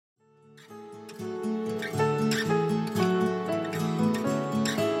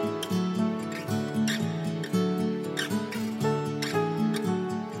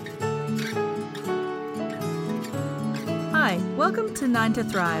Welcome to 9 to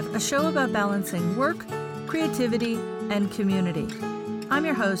Thrive, a show about balancing work, creativity, and community. I'm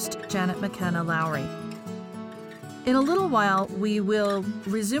your host, Janet McKenna Lowry. In a little while, we will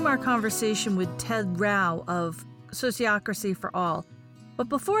resume our conversation with Ted Rao of Sociocracy for All. But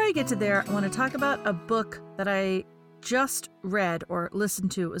before I get to there, I want to talk about a book that I just read or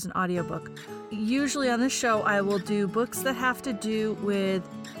listened to. It was an audiobook. Usually on this show, I will do books that have to do with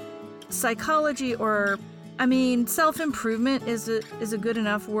psychology or self-improvement is a good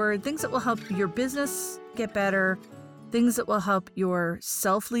enough word. Things that will help your business get better, things that will help your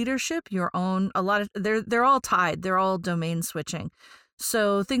self-leadership, your own, they're all tied. They're all domain switching.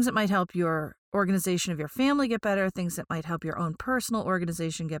 So things that might help your organization of your family get better, things that might help your own personal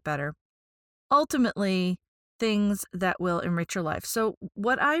organization get better. Ultimately, things that will enrich your life. So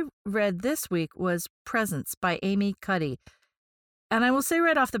what I read this week was Presence by Amy Cuddy. And I will say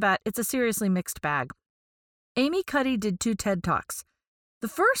right off the bat, it's a seriously mixed bag. Amy Cuddy did 2 TED Talks. The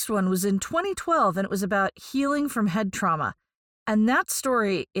first one was in 2012, and it was about healing from head trauma. And that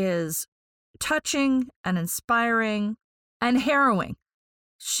story is touching and inspiring and harrowing.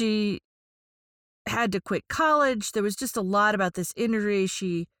 She had to quit college. There was just a lot about this injury.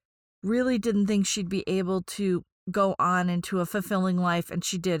 She really didn't think she'd be able to go on into a fulfilling life, and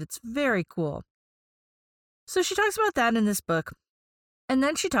she did. It's very cool. So she talks about that in this book. And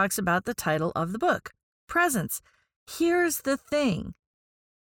then she talks about the title of the book, Presence. Here's the thing,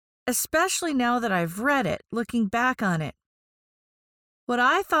 especially now that I've read it, looking back on it, what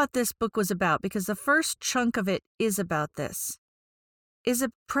I thought this book was about, because the first chunk of it is about this, is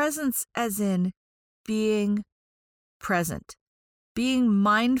a presence as in being present, being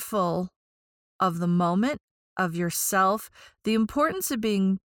mindful of the moment, of yourself, the importance of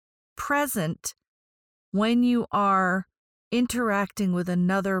being present when you are interacting with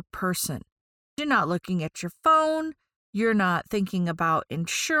another person. You're not looking at your phone. You're not thinking about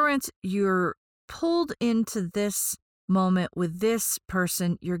insurance. You're pulled into this moment with this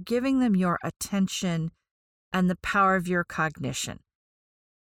person. You're giving them your attention and the power of your cognition.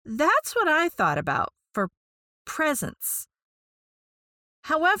 That's what I thought about for presence.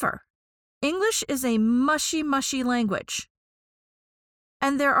 However, English is a mushy language.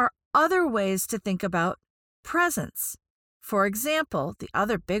 And there are other ways to think about presence. For example, the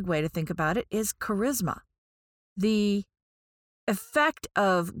other big way to think about it is charisma. The effect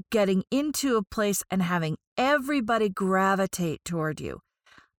of getting into a place and having everybody gravitate toward you.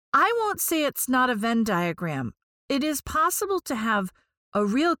 I won't say it's not a Venn diagram. It is possible to have a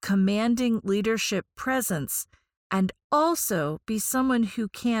real commanding leadership presence and also be someone who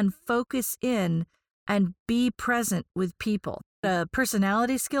can focus in and be present with people. A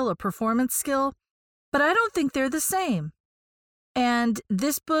personality skill, a performance skill, but I don't think they're the same. And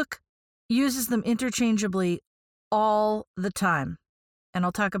this book uses them interchangeably all the time. And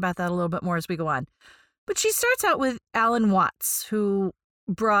I'll talk about that a little bit more as we go on. But she starts out with Alan Watts, who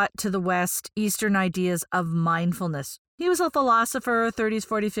brought to the West Eastern ideas of mindfulness. He was a philosopher, 30s,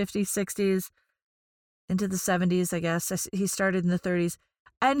 40s, 50s, 60s, into the 70s, I guess. He started in the 30s.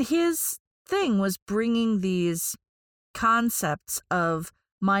 And his thing was bringing these concepts of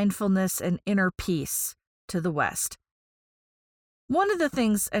mindfulness and inner peace to the West. One of the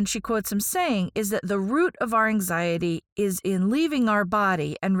things, and she quotes him saying, is that the root of our anxiety is in leaving our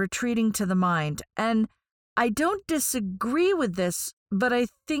body and retreating to the mind. And I don't disagree with this, but I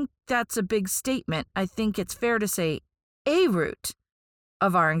think that's a big statement. I think it's fair to say a root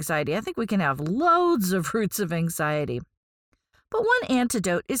of our anxiety. I think we can have loads of roots of anxiety. But one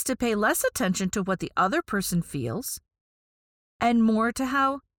antidote is to pay less attention to what the other person feels and more to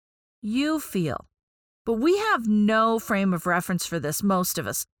how you feel. But we have no frame of reference for this, most of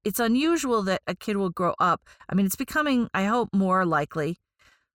us. It's unusual that a kid will grow up. It's becoming, I hope, more likely.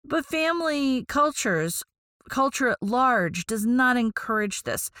 But family culture at large, does not encourage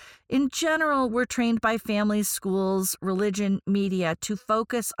this. In general, we're trained by families, schools, religion, media to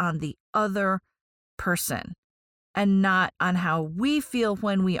focus on the other person and not on how we feel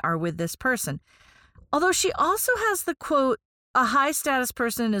when we are with this person. Although she also has the quote, a high-status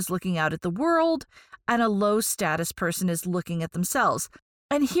person is looking out at the world, and a low-status person is looking at themselves.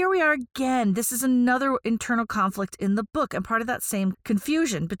 And here we are again. This is another internal conflict in the book, and part of that same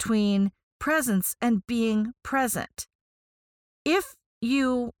confusion between presence and being present. If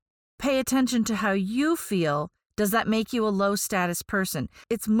you pay attention to how you feel, does that make you a low-status person?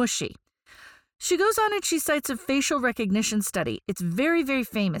 It's mushy. She goes on and she cites a facial recognition study. It's very, very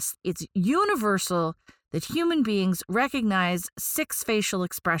famous. It's universal that human beings recognize 6 facial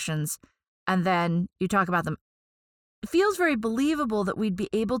expressions, and then you talk about them feels very believable that we'd be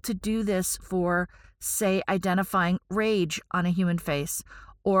able to do this for, say, identifying rage on a human face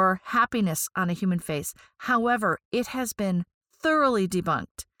or happiness on a human face. However, it has been thoroughly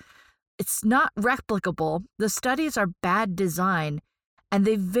debunked. It's not replicable. The studies are bad design, and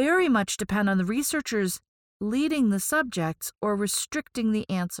they very much depend on the researchers leading the subjects or restricting the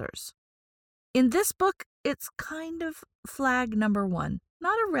answers. In this book, it's kind of flag number 1.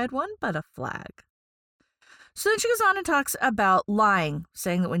 Not a red one, but a flag. So then she goes on and talks about lying,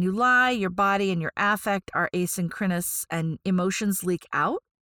 saying that when you lie, your body and your affect are asynchronous and emotions leak out.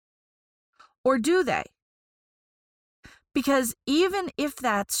 Or do they? Because even if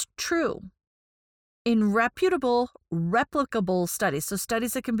that's true, in reputable, replicable studies, so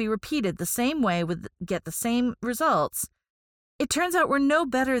studies that can be repeated the same way get the same results, it turns out we're no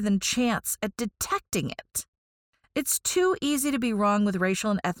better than chance at detecting it. It's too easy to be wrong with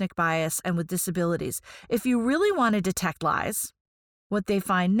racial and ethnic bias and with disabilities. If you really want to detect lies, what they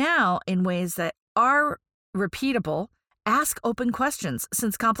find now in ways that are repeatable, ask open questions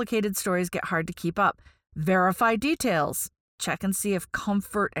since complicated stories get hard to keep up. Verify details. Check and see if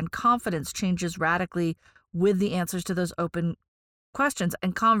comfort and confidence changes radically with the answers to those open questions.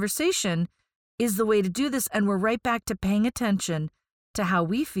 And conversation is the way to do this. And we're right back to paying attention to how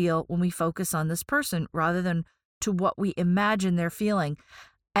we feel when we focus on this person rather than to what we imagine they're feeling.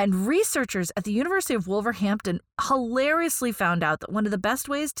 And researchers at the University of Wolverhampton hilariously found out that one of the best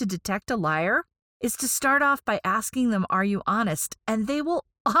ways to detect a liar is to start off by asking them, "Are you honest?" And they will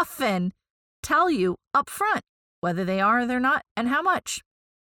often tell you up front whether they are or they're not and how much.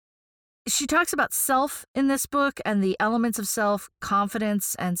 She talks about self in this book and the elements of self,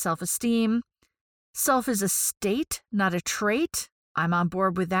 confidence and self-esteem. Self is a state, not a trait. I'm on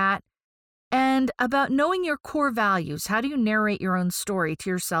board with that. And about knowing your core values. How do you narrate your own story to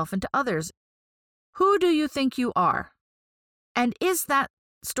yourself and to others? Who do you think you are? And is that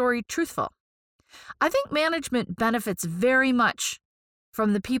story truthful? I think management benefits very much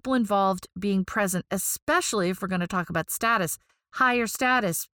from the people involved being present, especially if we're going to talk about status, higher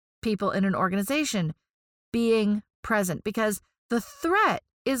status people in an organization being present, because the threat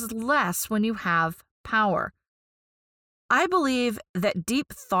is less when you have power. I believe that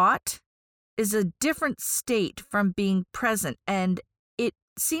deep thought is a different state from being present, and it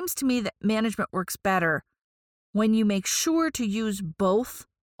seems to me that management works better when you make sure to use both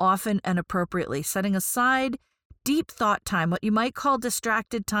often and appropriately, setting aside deep thought time, what you might call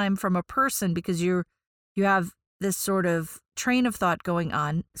distracted time from a person because you have this sort of train of thought going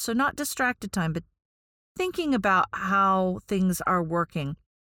on. So not distracted time, but thinking about how things are working.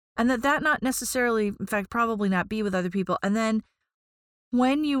 And that not necessarily, in fact, probably not be with other people. And then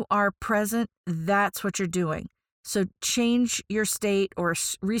when you are present, that's what you're doing. So change your state or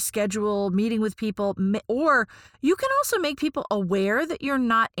reschedule meeting with people, or you can also make people aware that you're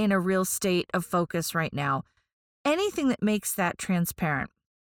not in a real state of focus right now. Anything that makes that transparent.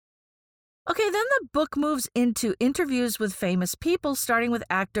 Okay, then the book moves into interviews with famous people, starting with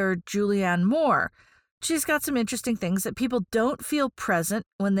actor Julianne Moore. She's got some interesting things that people don't feel present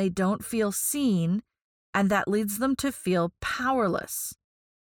when they don't feel seen, and that leads them to feel powerless.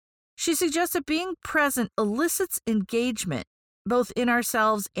 She suggests that being present elicits engagement, both in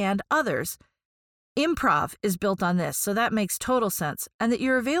ourselves and others. Improv is built on this, so that makes total sense, and that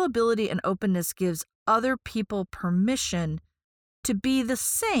your availability and openness gives other people permission to be the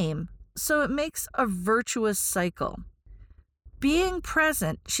same, so it makes a virtuous cycle. Being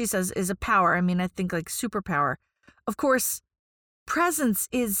present, she says, is a power. I mean, I think like superpower. Of course, presence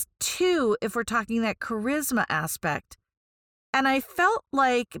is too, if we're talking that charisma aspect. And I felt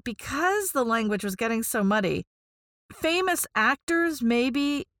like because the language was getting so muddy, famous actors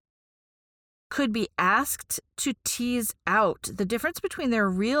maybe could be asked to tease out the difference between their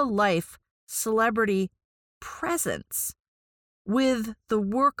real life celebrity presence with the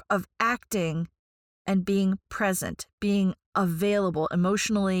work of acting and being present, being available,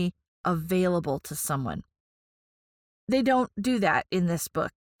 emotionally available to someone. They don't do that in this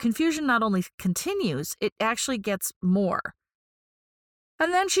book. Confusion not only continues, it actually gets more.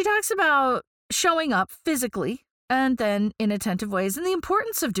 And then she talks about showing up physically and then in attentive ways and the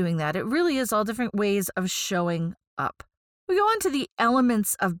importance of doing that. It really is all different ways of showing up. We go on to the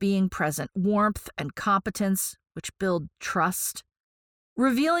elements of being present, warmth and competence, which build trust,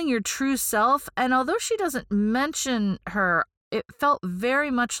 revealing your true self. And although she doesn't mention her, it felt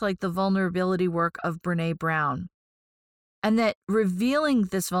very much like the vulnerability work of Brené Brown. And that revealing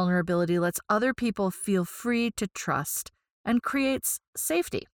this vulnerability lets other people feel free to trust and creates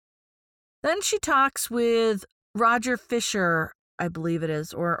safety. Then she talks with Roger Fisher I believe it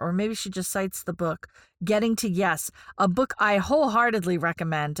is, or maybe she just cites the book, Getting to Yes, a book I wholeheartedly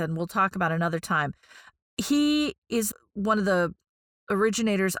recommend, and we'll talk about another time. He is one of the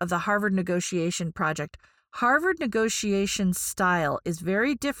originators of the Harvard Negotiation Project. Harvard negotiation style is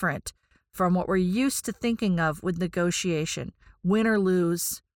very different from what we're used to thinking of with negotiation, win or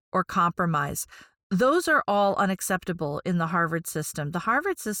lose or compromise. Those are all unacceptable in the Harvard system. The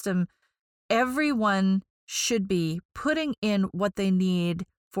Harvard system, everyone should be putting in what they need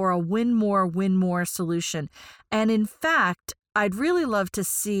for a win more solution. And in fact, I'd really love to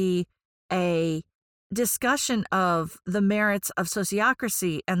see a discussion of the merits of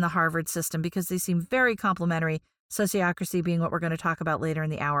sociocracy and the Harvard system, because they seem very complementary, sociocracy being what we're going to talk about later in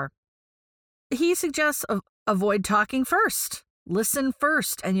the hour. He suggests avoid talking first. Listen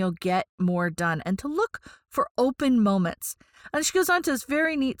first, and you'll get more done, and to look for open moments. And she goes on to this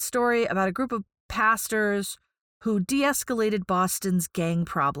very neat story about a group of pastors who de-escalated Boston's gang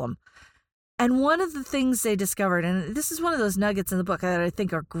problem. And one of the things they discovered, and this is one of those nuggets in the book that I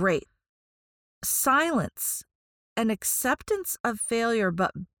think are great, silence and acceptance of failure,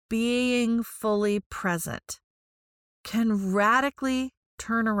 but being fully present, can radically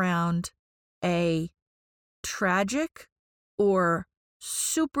turn around a tragic or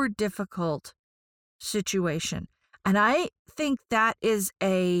super difficult situation. And I think that is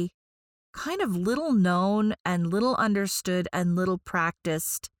a kind of little known and little understood and little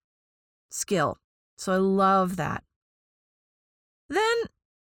practiced skill. So I love that. Then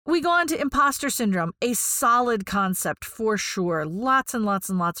we go on to imposter syndrome, a solid concept for sure. Lots and lots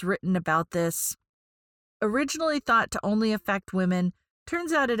and lots written about this. Originally thought to only affect women,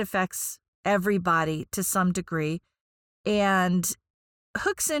 turns out it affects everybody to some degree, and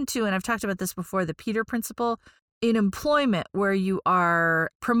hooks into, and I've talked about this before, the Peter Principle in employment, where you are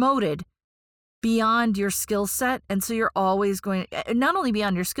promoted beyond your skill set. And so you're always going, not only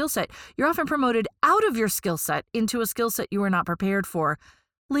beyond your skill set, you're often promoted out of your skill set into a skill set you were not prepared for,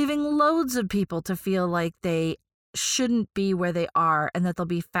 leaving loads of people to feel like they shouldn't be where they are and that they'll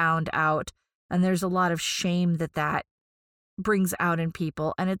be found out. And there's a lot of shame that brings out in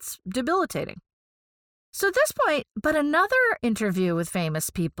people, and it's debilitating. So at this point, but another interview with famous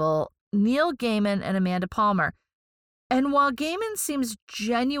people, Neil Gaiman and Amanda Palmer. And while Gaiman seems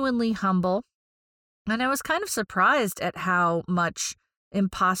genuinely humble, and I was kind of surprised at how much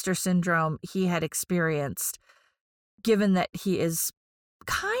imposter syndrome he had experienced, given that he is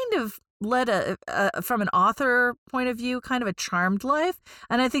kind of led from an author point of view, kind of a charmed life.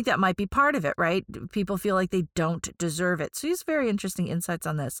 And I think that might be part of it, right? People feel like they don't deserve it. So he has very interesting insights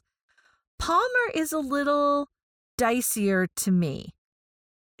on this. Palmer is a little dicier to me.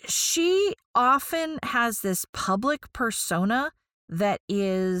 She often has this public persona that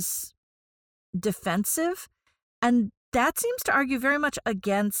is defensive, and that seems to argue very much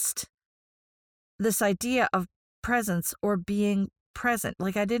against this idea of presence or being present.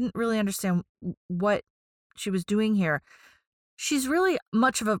 Like, I didn't really understand what she was doing here. She's really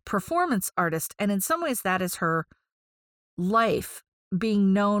much of a performance artist, and in some ways that is her life,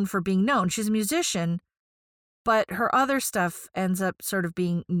 being known for being known. She's a musician, but her other stuff ends up sort of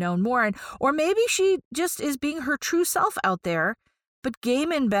being known more. Or maybe she just is being her true self out there, but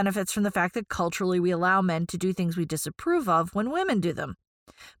Gaiman benefits from the fact that culturally we allow men to do things we disapprove of when women do them.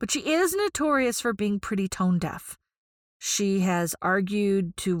 But she is notorious for being pretty tone deaf. She has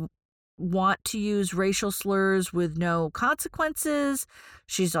argued to want to use racial slurs with no consequences.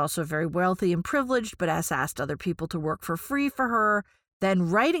 She's also very wealthy and privileged, but has asked other people to work for free for her,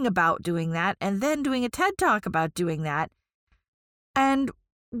 then writing about doing that, and then doing a TED Talk about doing that. And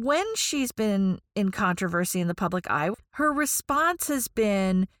when she's been in controversy in the public eye, her response has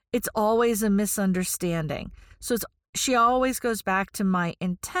been, it's always a misunderstanding. So she always goes back to my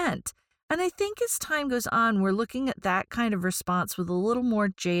intent. And I think as time goes on, we're looking at that kind of response with a little more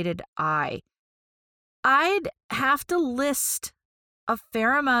jaded eye. I'd have to list a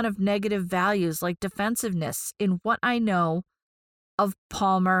fair amount of negative values like defensiveness in what I know of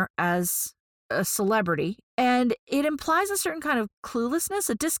Palmer as a celebrity. And it implies a certain kind of cluelessness,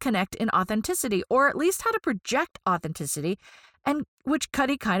 a disconnect in authenticity, or at least how to project authenticity, and which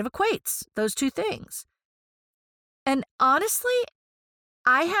Cuddy kind of equates those two things. And honestly,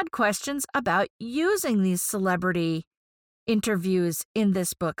 I had questions about using these celebrity interviews in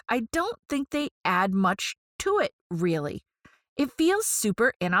this book. I don't think they add much to it, really. It feels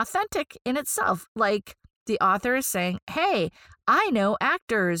super inauthentic in itself. Like the author is saying, hey, I know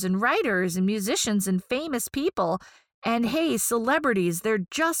actors and writers and musicians and famous people, and hey, celebrities, they're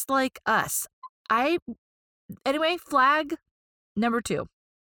just like us. Anyway, flag number 2.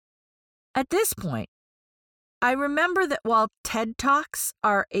 At this point, I remember that while TED Talks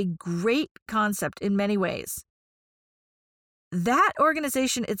are a great concept in many ways, that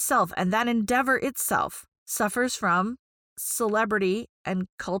organization itself and that endeavor itself suffers from celebrity and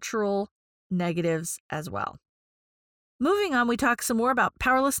cultural negatives as well. Moving on, we talk some more about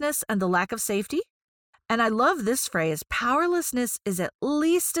powerlessness and the lack of safety. And I love this phrase, powerlessness is at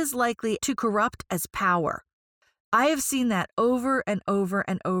least as likely to corrupt as power. I have seen that over and over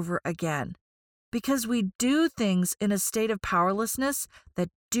and over again because we do things in a state of powerlessness that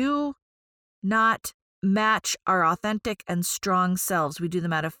do not match our authentic and strong selves. We do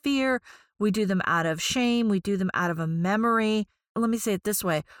them out of fear. We do them out of shame. We do them out of a memory. Let me say it this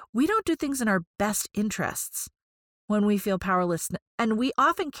way. We don't do things in our best interests when we feel powerless. And we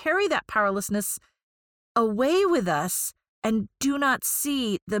often carry that powerlessness away with us and do not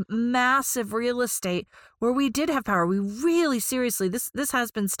see the massive real estate where we did have power. We really seriously, this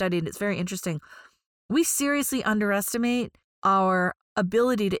has been studied. It's very interesting. We seriously underestimate our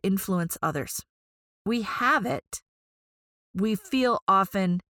ability to influence others. We have it. We feel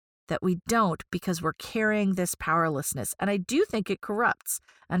often that we don't because we're carrying this powerlessness. And I do think it corrupts.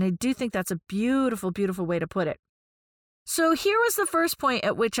 And I do think that's a beautiful, beautiful way to put it. So here was the first point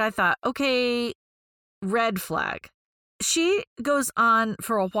at which I thought, okay, red flag. She goes on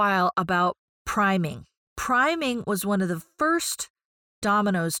for a while about priming. Priming was one of the first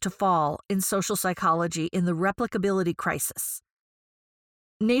dominoes to fall in social psychology in the replicability crisis.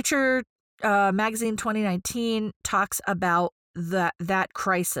 Nature magazine 2019 talks about that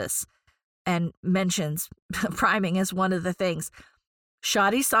crisis and mentions priming as one of the things.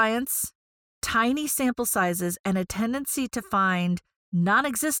 Shoddy science, tiny sample sizes, and a tendency to find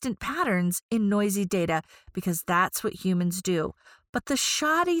non-existent patterns in noisy data because that's what humans do. But the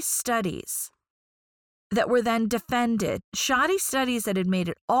shoddy studies that were then defended, shoddy studies that had made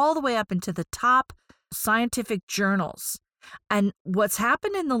it all the way up into the top scientific journals. And what's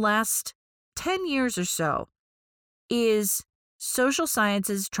happened in the last 10 years or so is social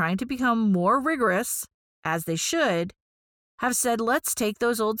sciences trying to become more rigorous, as they should, have said, let's take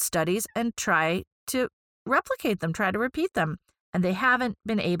those old studies and try to replicate them, try to repeat them. And they haven't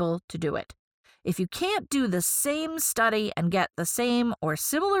been able to do it. If you can't do the same study and get the same or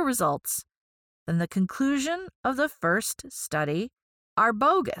similar results, then the conclusion of the first study are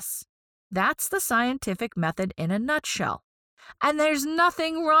bogus. That's the scientific method in a nutshell. And there's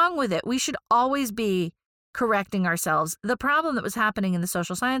nothing wrong with it. We should always be correcting ourselves. The problem that was happening in the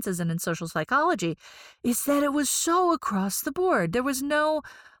social sciences and in social psychology is that it was so across the board. There was no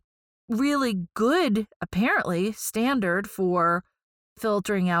really good, apparently, standard for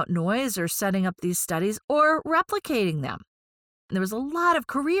filtering out noise or setting up these studies or replicating them. And there was a lot of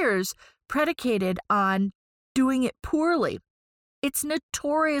careers predicated on doing it poorly. It's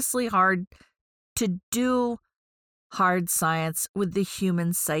notoriously hard to do hard science with the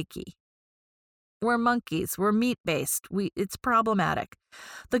human psyche. We're monkeys. We're meat-based. It's problematic.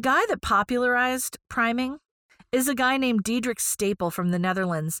 The guy that popularized priming is a guy named Diederik Stapel from the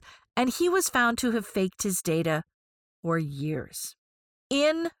Netherlands, and he was found to have faked his data for years.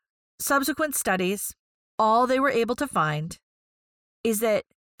 In subsequent studies, all they were able to find is that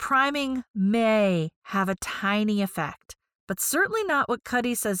priming may have a tiny effect, but certainly not what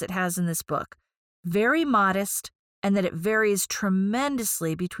Cuddy says it has in this book. Very modest, and that it varies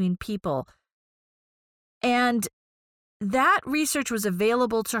tremendously between people. And that research was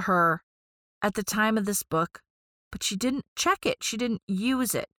available to her at the time of this book, but she didn't check it. She didn't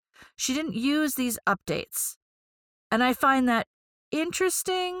use it. She didn't use these updates. And I find that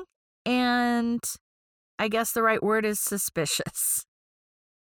interesting, and I guess the right word is suspicious.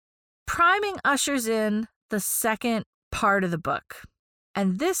 Priming ushers in the second part of the book.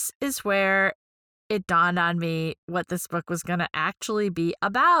 And this is where it dawned on me what this book was going to actually be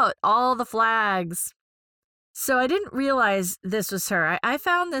about. All the flags. So I didn't realize this was her. I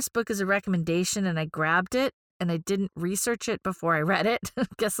found this book as a recommendation and I grabbed it and I didn't research it before I read it.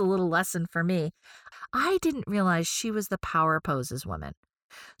 Guess a little lesson for me. I didn't realize she was the Power Poses woman.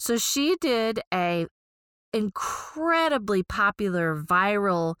 So she did a incredibly popular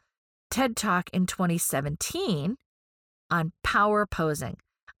viral TED Talk in 2017 on power posing.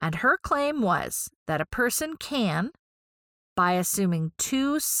 And her claim was that a person can, by assuming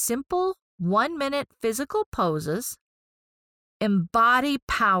 2 simple 1-minute physical poses, embody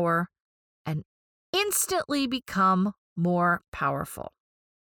power and instantly become more powerful.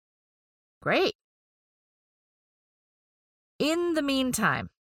 Great. In the meantime,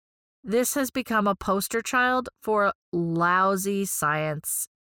 this has become a poster child for lousy science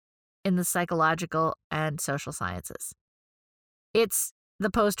in the psychological and social sciences. It's the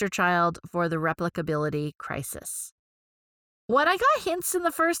poster child for the replicability crisis. When I got hints in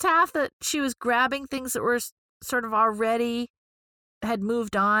the first half that she was grabbing things that were sort of already had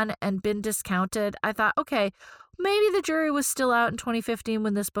moved on and been discounted, I thought, okay, maybe the jury was still out in 2015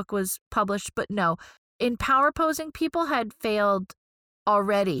 when this book was published, but no. In power posing, people had failed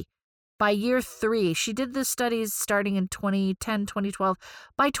already. By year 3, she did the studies starting in 2010, 2012.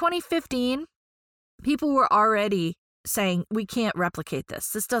 By 2015, people were already saying, we can't replicate this.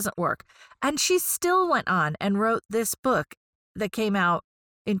 This doesn't work. And she still went on and wrote this book that came out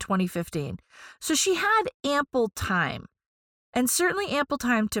in 2015. So she had ample time, and certainly ample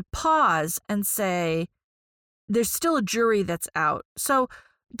time to pause and say, there's still a jury that's out. So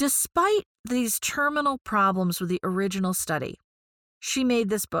despite these terminal problems with the original study, she made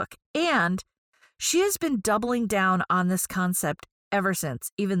this book, and she has been doubling down on this concept ever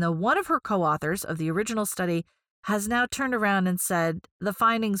since, even though one of her co-authors of the original study has now turned around and said the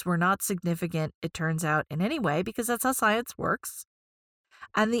findings were not significant, it turns out, in any way, because that's how science works.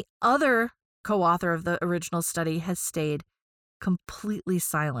 And the other co-author of the original study has stayed completely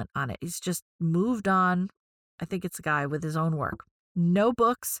silent on it. He's just moved on. I think it's a guy with his own work. No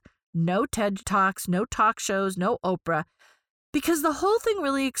books, no TED Talks, no talk shows, no Oprah, because the whole thing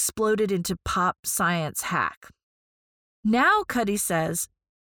really exploded into pop science hack. Now Cuddy says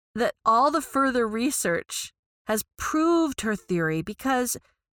that all the further research has proved her theory because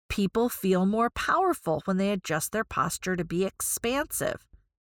people feel more powerful when they adjust their posture to be expansive.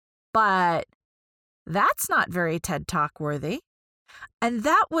 But that's not very TED Talk worthy. And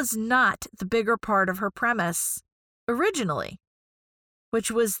that was not the bigger part of her premise originally,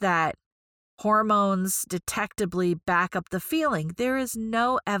 which was that hormones detectably back up the feeling. There is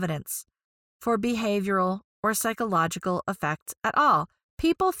no evidence for behavioral or psychological effects at all.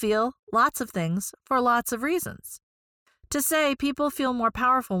 People feel lots of things for lots of reasons. To say people feel more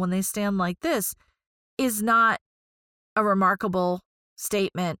powerful when they stand like this is not a remarkable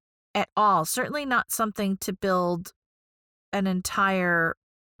statement at all. Certainly not something to build an entire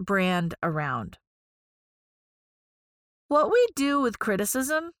brand around. What we do with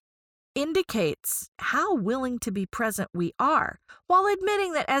criticism indicates how willing to be present we are, while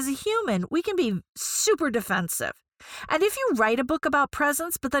admitting that as a human, we can be super defensive. And if you write a book about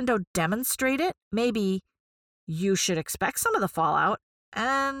presence but then don't demonstrate it, maybe you should expect some of the fallout.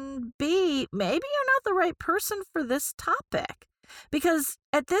 And B, maybe you're not the right person for this topic. Because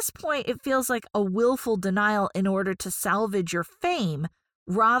at this point, it feels like a willful denial in order to salvage your fame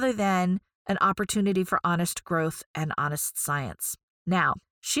rather than an opportunity for honest growth and honest science. Now,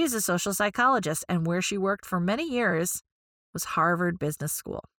 she's a social psychologist, and where she worked for many years was Harvard Business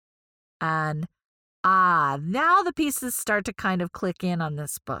School. And now the pieces start to kind of click in on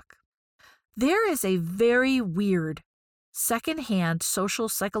this book. There is a very weird secondhand social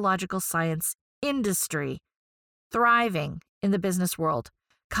psychological science industry thriving in the business world.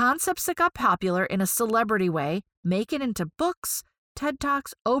 Concepts that got popular in a celebrity way make it into books, TED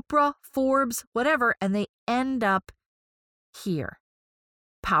Talks, Oprah, Forbes, whatever, and they end up here.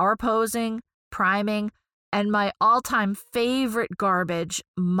 Power posing, priming, and my all-time favorite garbage,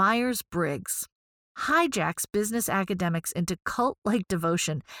 Myers-Briggs, hijacks business academics into cult-like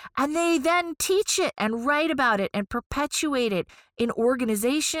devotion, and they then teach it and write about it and perpetuate it in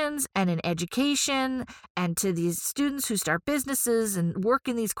organizations and in education and to these students who start businesses and work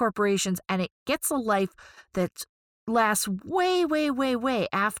in these corporations, and it gets a life that lasts way, way, way, way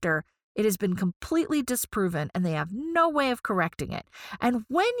after it has been completely disproven and they have no way of correcting it. And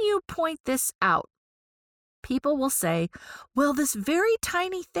when you point this out, people will say, well, this very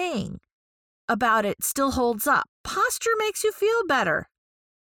tiny thing about it still holds up. Posture makes you feel better.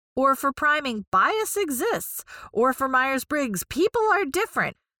 Or for priming, bias exists. Or for Myers-Briggs, people are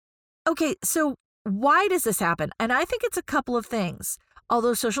different. Okay, so why does this happen? And I think it's a couple of things.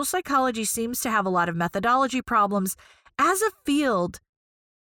 Although social psychology seems to have a lot of methodology problems, as a field,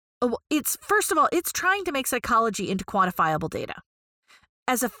 first of all, it's trying to make psychology into quantifiable data.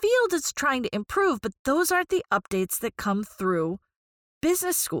 As a field, it's trying to improve, but those aren't the updates that come through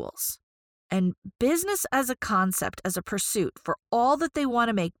business schools. And business as a concept, as a pursuit, for all that they want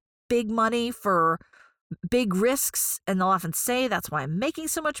to make big money for big risks, and they'll often say, that's why I'm making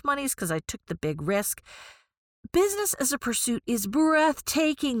so much money, is because I took the big risk. Business as a pursuit is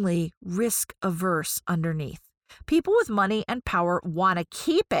breathtakingly risk-averse underneath. People with money and power want to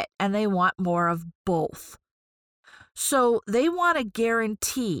keep it, and they want more of both. So they want a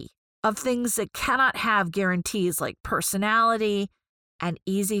guarantee of things that cannot have guarantees, like personality and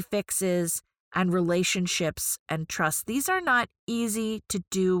easy fixes and relationships and trust. These are not easy to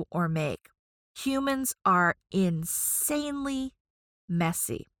do or make. Humans are insanely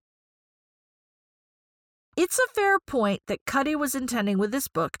messy. It's a fair point that Cuddy was intending with this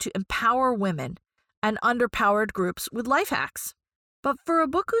book to empower women and underpowered groups with life hacks. But for a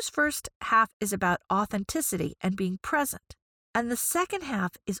book whose first half is about authenticity and being present, and the second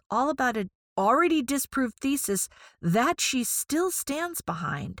half is all about an already disproved thesis that she still stands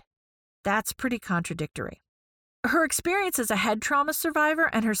behind, that's pretty contradictory. Her experience as a head trauma survivor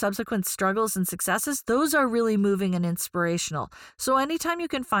and her subsequent struggles and successes, those are really moving and inspirational. So anytime you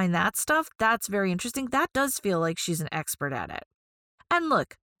can find that stuff, that's very interesting. That does feel like she's an expert at it. And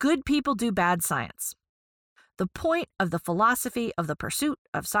look, good people do bad science. The point of the philosophy of the pursuit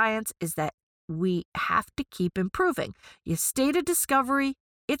of science is that we have to keep improving. You state a discovery,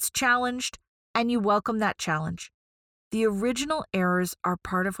 it's challenged, and you welcome that challenge. The original errors are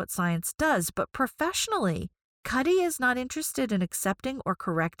part of what science does, but professionally, Cuddy is not interested in accepting or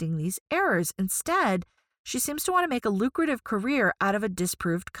correcting these errors. Instead, she seems to want to make a lucrative career out of a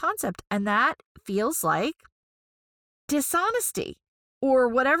disproved concept, and that feels like dishonesty, or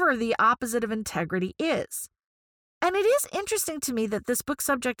whatever the opposite of integrity is. And it is interesting to me that this book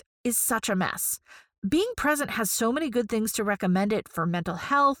subject is such a mess. Being Present has so many good things to recommend it for mental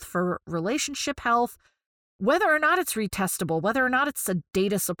health, for relationship health. Whether or not it's retestable, whether or not it's a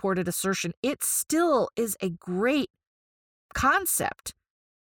data-supported assertion, it still is a great concept.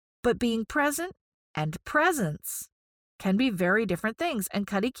 But being present and presence can be very different things, and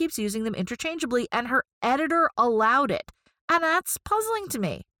Cuddy keeps using them interchangeably, and her editor allowed it. And that's puzzling to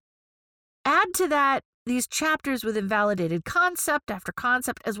me. Add to that these chapters with invalidated concept after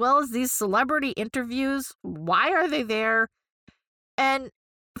concept, as well as these celebrity interviews. Why are they there? And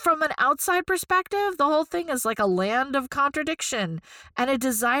from an outside perspective, the whole thing is like a land of contradiction and a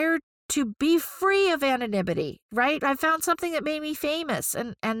desire to be free of anonymity, right? I found something that made me famous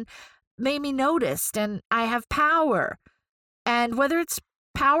and made me noticed, and I have power. And whether it's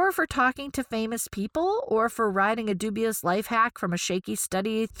power for talking to famous people or for writing a dubious life hack from a shaky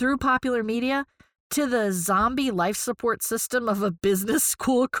study through popular media to the zombie life support system of a business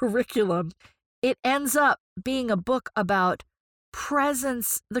school curriculum, it ends up being a book about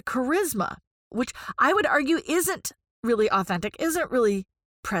presence, the charisma, which I would argue isn't really authentic, isn't really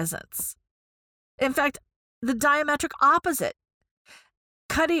presence. In fact, the diametric opposite.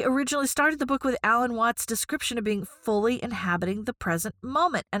 Cuddy originally started the book with Alan Watts' description of being fully inhabiting the present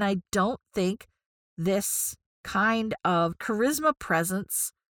moment, and I don't think this kind of charisma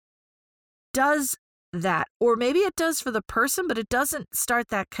presence does that. Or maybe it does for the person, but it doesn't start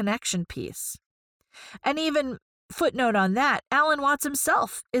that connection piece. And even footnote on that, Alan Watts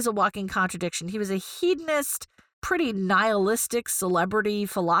himself is a walking contradiction. He was a hedonist, pretty nihilistic celebrity,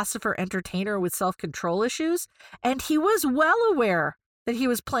 philosopher, entertainer with self-control issues, and he was well aware that he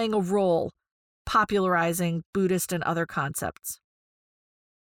was playing a role popularizing Buddhist and other concepts.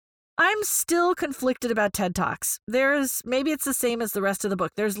 I'm still conflicted about TED Talks. Maybe it's the same as the rest of the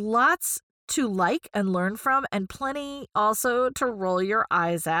book. There's lots to like and learn from, and plenty also to roll your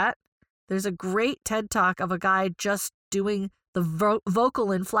eyes at. There's a great TED Talk of a guy just doing the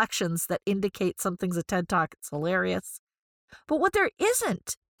vocal inflections that indicate something's a TED Talk. It's hilarious. But what there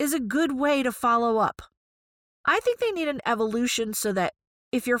isn't is a good way to follow up. I think they need an evolution so that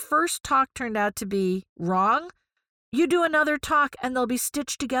if your first talk turned out to be wrong, you do another talk and they'll be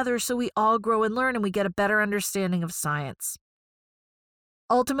stitched together so we all grow and learn and we get a better understanding of science.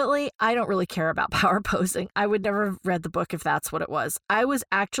 Ultimately, I don't really care about power posing. I would never have read the book if that's what it was. I was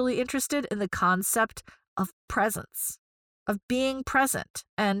actually interested in the concept of presence, of being present,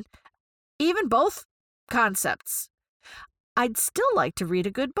 and even both concepts. I'd still like to read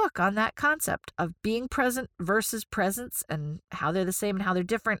a good book on that concept of being present versus presence and how they're the same and how they're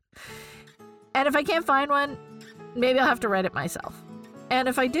different. And if I can't find one, maybe I'll have to write it myself. And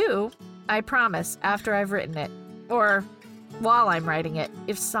if I do, I promise, after I've written it, or while I'm writing it,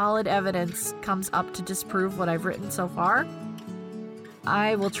 if solid evidence comes up to disprove what I've written so far,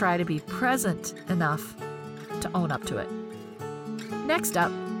 I will try to be present enough to own up to it. Next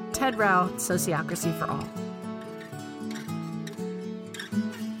up, Ted Rao, Sociocracy for All.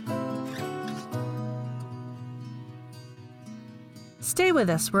 Stay with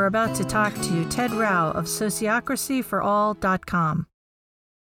us. We're about to talk to Ted Rao of sociocracyforall.com.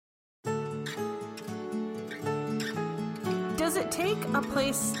 Does it take a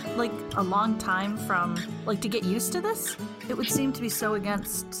place like a long time to get used to this? It would seem to be so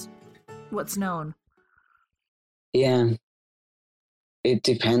against what's known. Yeah. It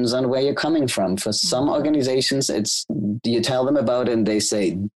depends on where you're coming from. For some organizations, you tell them about it and they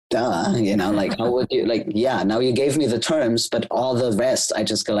say, duh, how would you, now you gave me the terms, but all the rest, I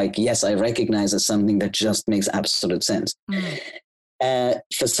just go yes, I recognize as something that just makes absolute sense.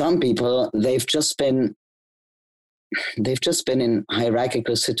 For some people, they've just been in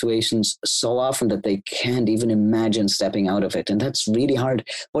hierarchical situations so often that they can't even imagine stepping out of it. And that's really hard.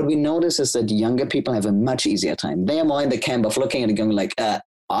 What we notice is that younger people have a much easier time. They are more in the camp of looking at it going like,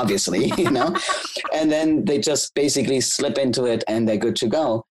 obviously, and then they just basically slip into it and they're good to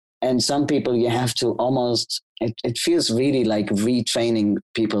go. And some people you have to almost, it feels really like retraining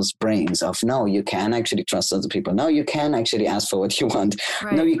people's brains of, no, you can actually trust other people. No, you can actually ask for what you want.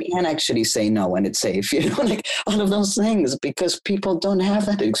 Right. No, you can actually say no when it's safe. Like all of those things, because people don't have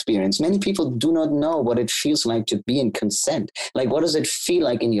that experience. Many people do not know what it feels like to be in consent. Like, what does it feel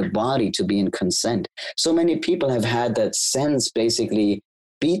like in your body to be in consent? So many people have had that sense basically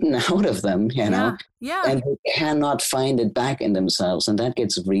beaten out of them, Yeah. And they cannot find it back in themselves. And that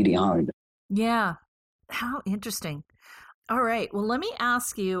gets really hard. Yeah. How interesting. All right. Well, let me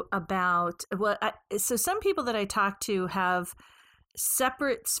ask you about so some people that I talk to have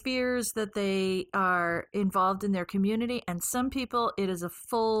separate spheres that they are involved in their community. And some people, it is a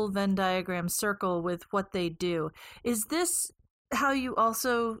full Venn diagram circle with what they do. Is this how you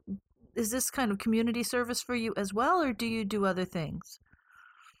also, is this kind of community service for you as well? Or do you do other things?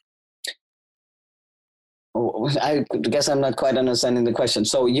 I guess I'm not quite understanding the question.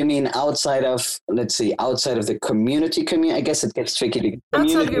 So you mean outside of, outside of the community? I guess it gets tricky. The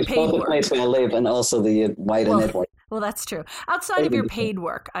outside of your paid work. The place where I live and also the wider network. Well, that's true. Outside of your paid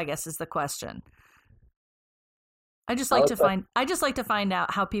work, I guess is the question. I just like to find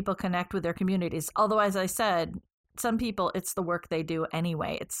out how people connect with their communities. Although, as I said, some people, it's the work they do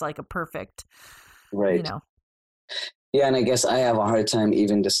anyway. It's like a perfect, right. Yeah, and I guess I have a hard time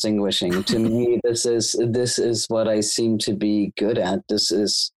even distinguishing. To me, this is what I seem to be good at. This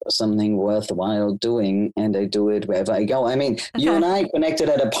is something worthwhile doing, and I do it wherever I go. I mean, you and I connected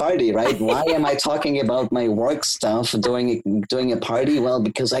at a party, right? Why am I talking about my work stuff during a party? Well,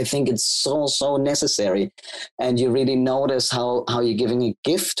 because I think it's so necessary, and you really notice how you're giving a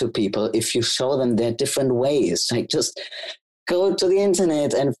gift to people if you show them their different ways. Like just go to the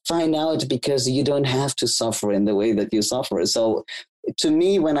internet and find out, because you don't have to suffer in the way that you suffer. So to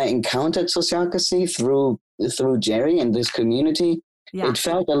me, when I encountered Sociocracy through Jerry and this community, it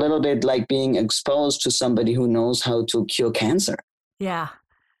felt a little bit like being exposed to somebody who knows how to cure cancer. Yeah.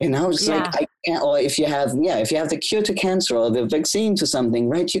 It's like, I can't, or if you have the cure to cancer or the vaccine to something,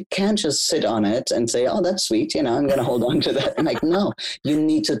 right? You can't just sit on it and say, oh, that's sweet. I'm going to hold on to that. I'm like, no, you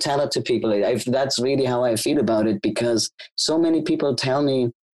need to tell it to people. That's really how I feel about it, because so many people tell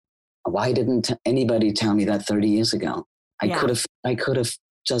me, why didn't anybody tell me that 30 years ago? I could have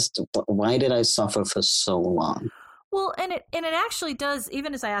just, why did I suffer for so long? Well, and it actually does,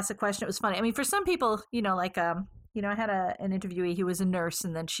 even as I asked the question, it was funny. I mean, for some people, I had an interviewee who was a nurse,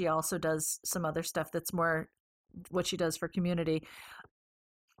 and then she also does some other stuff that's more what she does for community.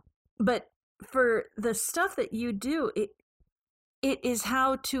 But for the stuff that you do, it is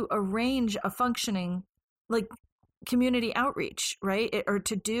how to arrange a functioning, like, community outreach, right? Or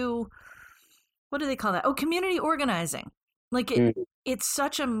to do, what do they call that? Oh, community organizing. Like, it's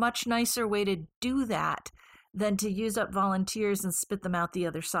such a much nicer way to do that than to use up volunteers and spit them out the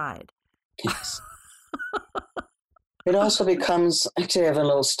other side. Yes. It also becomes, actually I have a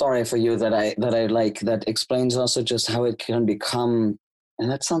little story for you that I like, that explains also just how it can become,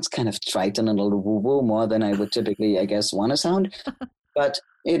 and that sounds kind of trite and a little woo-woo, more than I would typically, I guess, want to sound, but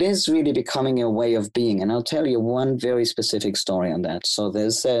it is really becoming a way of being. And I'll tell you one very specific story on that. So there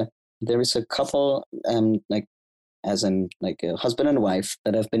is a couple, like a husband and wife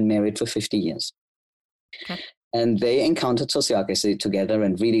that have been married for 50 years. Okay. And they encountered Sociocracy together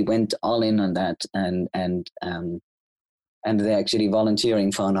and really went all in on that, and they're actually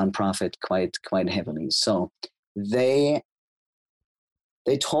volunteering for a nonprofit quite heavily. So they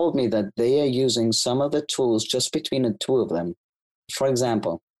told me that they are using some of the tools just between the two of them. For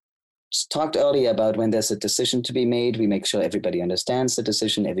example, talked earlier about when there's a decision to be made, we make sure everybody understands the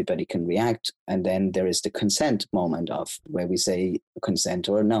decision, everybody can react, and then there is the consent moment of where we say consent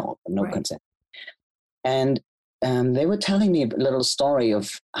or no right. consent. And they were telling me a little story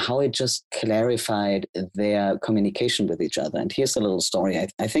of how it just clarified their communication with each other. And here's a little story.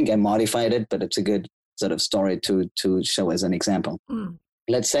 I think I modified it, but it's a good sort of story to show as an example.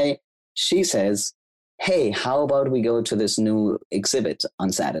 Let's say she says, hey, how about we go to this new exhibit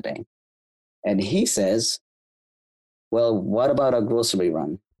on Saturday? And he says, well, what about a grocery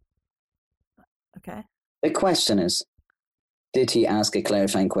run? Okay. The question is, did he ask a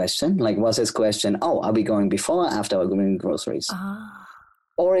clarifying question? Like, was his question, oh, are we going before or after we're going groceries?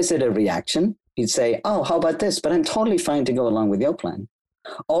 Or is it a reaction? He'd say, oh, how about this? But I'm totally fine to go along with your plan.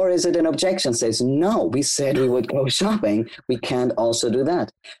 Or is it an objection says, no, we said we would go shopping. We can't also do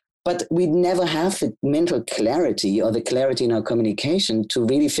that. But we never have the mental clarity or the clarity in our communication to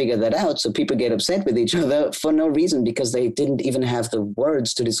really figure that out. So people get upset with each other for no reason because they didn't even have the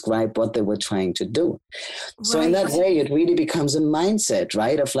words to describe what they were trying to do. Right. So in that way, it really becomes a mindset,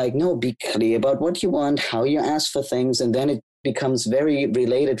 right? Of like, no, be clear about what you want, how you ask for things. And then it becomes very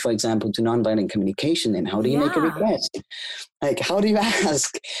related, for example, to nonviolent communication. And how do you make a request? Like, how do you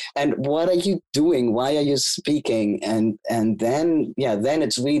ask? And what are you doing? Why are you speaking? And then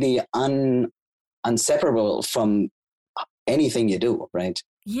it's really inseparable from anything you do, right?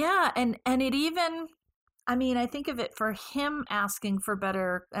 Yeah. And it even, I mean, I think of it for him asking for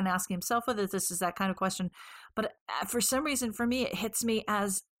better and asking himself whether this is that kind of question. But for some reason, for me, it hits me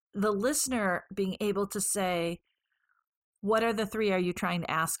as the listener being able to say, what are the 3 are you trying to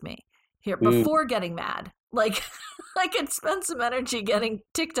ask me here before getting mad? Like, I could spend some energy getting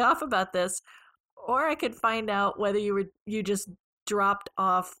ticked off about this, or I could find out whether you just dropped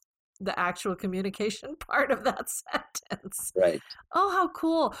off the actual communication part of that sentence. Right. Oh, how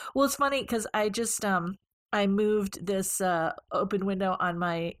cool. Well, it's funny because I just, I moved this open window on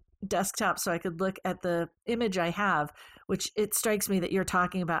my desktop so I could look at the image I have, which it strikes me that you're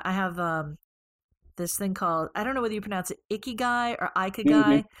talking about. I have, this thing called, I don't know whether you pronounce it Ikigai or Ikigai.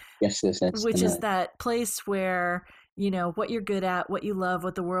 Mm-hmm. Yes. Which is that place where, you know, what you're good at, what you love,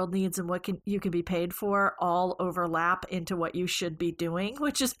 what the world needs, and what you can be paid for all overlap into what you should be doing,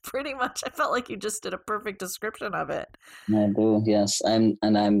 which is pretty much, I felt like you just did a perfect description of it. I do, yes. I'm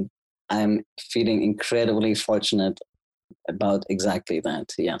feeling incredibly fortunate about exactly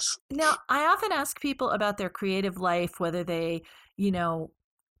that, yes. Now, I often ask people about their creative life, whether they, you know,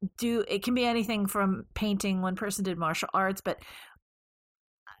 it can be anything from painting. One person did martial arts, but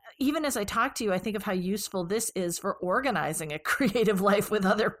even as I talk to you, I think of how useful this is for organizing a creative life with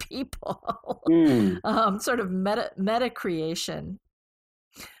other people, sort of meta creation.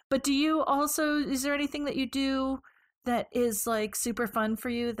 But do you also, is there anything that you do that is like super fun for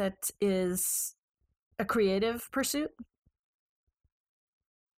you that is a creative pursuit?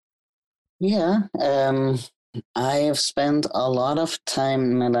 Yeah. I have spent a lot of time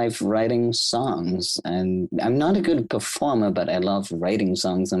in my life writing songs, and I'm not a good performer, but I love writing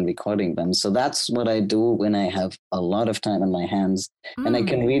songs and recording them. So that's what I do when I have a lot of time on my hands, and I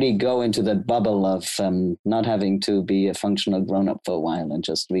can really go into the bubble of not having to be a functional grown-up for a while and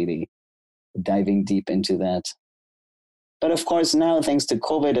just really diving deep into that. But of course, now, thanks to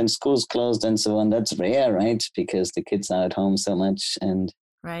COVID and schools closed and so on, that's rare, right? Because the kids are at home so much. And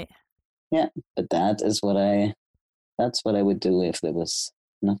right. Yeah, but that's what I would do if there was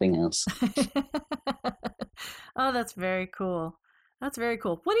nothing else. Oh, that's very cool. That's very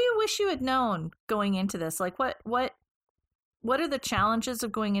cool. What do you wish you had known going into this? Like, what are the challenges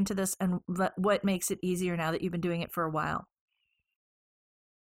of going into this, and what makes it easier now that you've been doing it for a while?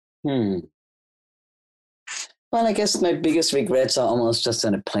 Well, I guess my biggest regrets are almost just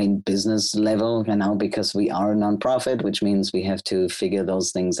on a plain business level, because we are a nonprofit, which means we have to figure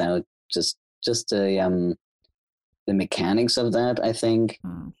those things out. Just the mechanics of that, I think.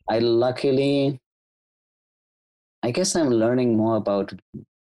 I guess I'm learning more about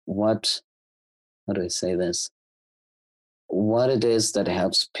what do I say this? What it is that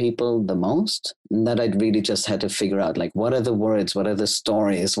helps people the most, and that I'd really just had to figure out, like, what are the words, what are the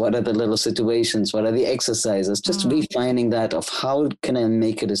stories, what are the little situations, what are the exercises, just refining that of how can I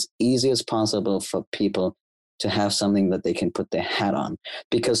make it as easy as possible for people to have something that they can put their hat on.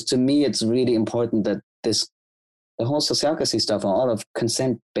 Because to me, it's really important that the whole sociocracy stuff are all of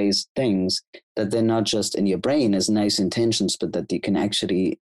consent-based things, that they're not just in your brain as nice intentions, but that you can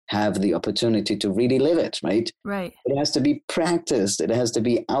actually have the opportunity to really live it, right? Right. It has to be practiced. It has to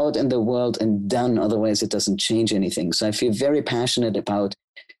be out in the world and done. Otherwise, it doesn't change anything. So I feel very passionate about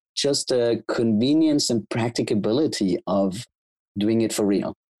just the convenience and practicability of doing it for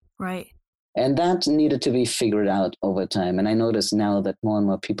real. Right. And that needed to be figured out over time. And I notice now that more and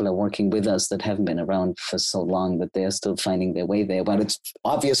more people are working with us that haven't been around for so long, but they're still finding their way there. But it's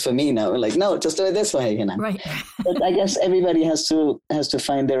obvious for me now, like, no, just do it this way, Right. But I guess everybody has to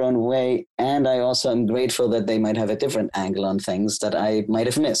find their own way. And I also am grateful that they might have a different angle on things that I might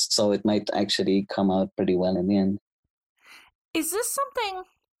have missed. So it might actually come out pretty well in the end. Is this something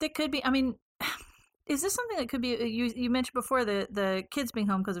that could be, is this something that could be, you mentioned before the kids being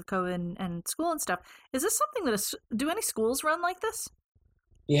home because of COVID and school and stuff. Is this something do any schools run like this?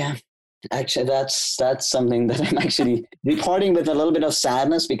 Yeah, actually, that's something that I'm actually reporting with a little bit of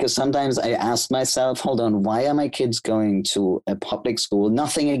sadness, because sometimes I ask myself, hold on, why are my kids going to a public school?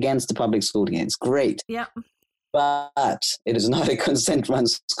 Nothing against the public school. It's great. Yeah. but it is not a consent-run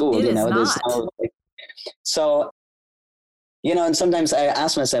school. It you is know, there's not. no so. You know, and sometimes I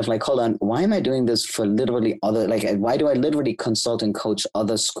ask myself, like, hold on, why am I doing this for literally other, like, why do I literally consult and coach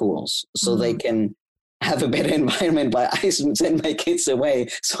other schools so they can have a better environment while I send my kids away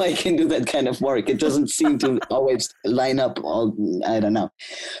so I can do that kind of work? It doesn't seem to always line up. I don't know.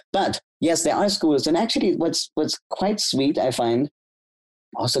 But yes, there are schools. And actually, what's quite sweet, I find,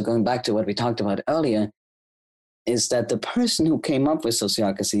 also going back to what we talked about earlier, is that the person who came up with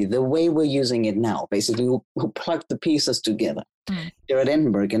sociocracy, the way we're using it now, basically who plugged the pieces together, Gerard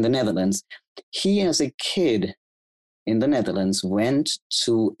Endenburg in the Netherlands, he as a kid in the Netherlands went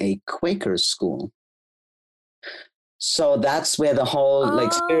to a Quaker school. So that's where the whole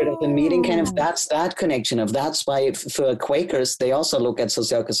like spirit of the meeting kind of, that's that connection of, that's why for Quakers, they also look at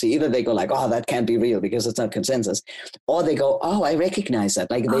sociocracy. Either they go like, oh, that can't be real because it's not consensus. Or they go, oh, I recognize that.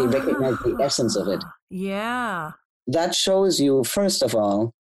 Like they recognize the essence of it. Yeah. That shows you, first of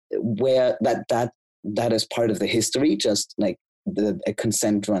all, where that is part of the history, just like a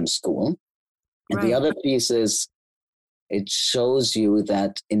consent-run school. And the other piece is, it shows you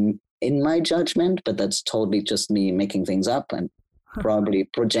that in my judgment, but that's totally just me making things up and probably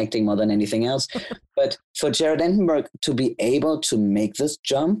projecting more than anything else. But for Gerard Endenburg to be able to make this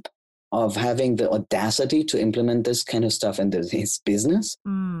jump of having the audacity to implement this kind of stuff in his business,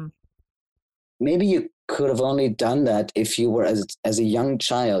 maybe you could have only done that if you were as a young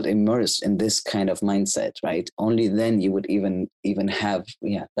child immersed in this kind of mindset, right? Only then you would even have,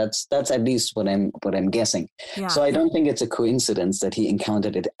 that's at least what I'm guessing. Yeah. So I don't think it's a coincidence that he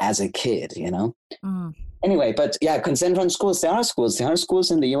encountered it as a kid, you know? Anyway, but yeah, consent-run schools, there are schools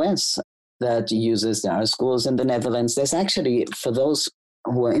in the US that uses, there are schools in the Netherlands. There's actually, for those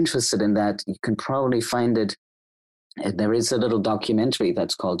who are interested in that, you can probably find it. There is a little documentary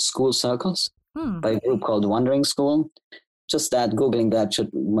that's called School Circles by a group called Wandering School. Just that, Googling that,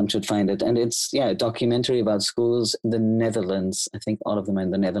 one should find it. And it's, a documentary about schools in the Netherlands. I think all of them are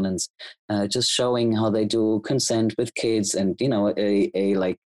in the Netherlands, just showing how they do consent with kids and, you know, a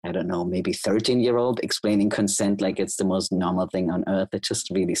like, I don't know, maybe 13-year-old explaining consent like it's the most normal thing on earth. It's just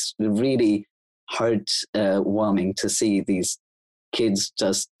really, really heart-warming to see these kids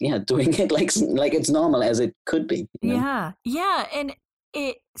just doing it like it's normal as it could be, you know? Yeah and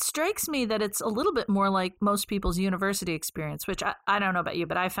it strikes me that it's a little bit more like most people's university experience, which I don't know about you,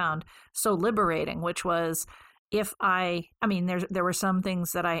 but I found so liberating, which was there were some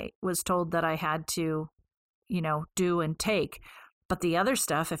things that I was told that I had to, do and take. But the other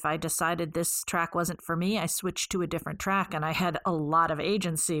stuff, if I decided this track wasn't for me, I switched to a different track, and I had a lot of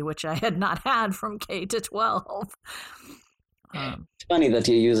agency, which I had not had from K to 12. It's funny that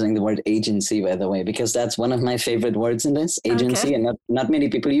you're using the word agency, by the way, because that's one of my favorite words in this, agency, and not many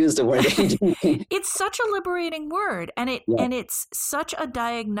people use the word agency. It's such a liberating word, and it's such a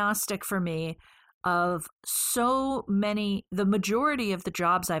diagnostic for me of so many. The majority of the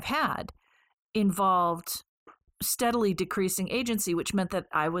jobs I've had involved steadily decreasing agency, which meant that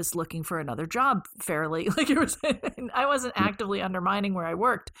I was looking for another job fairly. I wasn't actively undermining where I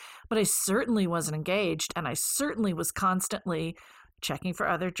worked, but I certainly wasn't engaged, and I certainly was constantly checking for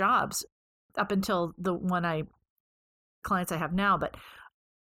other jobs up until the clients I have now,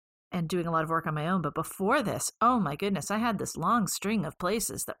 and doing a lot of work on my own. But before this, oh my goodness, I had this long string of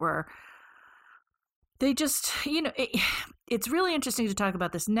places that were, they just, it's really interesting to talk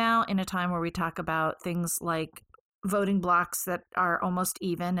about this now in a time where we talk about things like voting blocks that are almost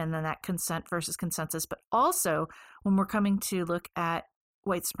even, and then that consent versus consensus. But also when we're coming to look at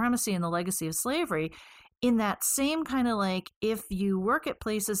white supremacy and the legacy of slavery, in that same kind of like, if you work at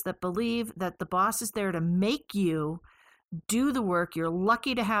places that believe that the boss is there to make you do the work, you're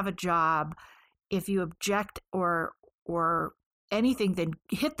lucky to have a job. If you object or anything, then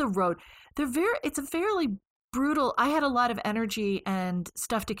hit the road. It's a fairly brutal. I had a lot of energy and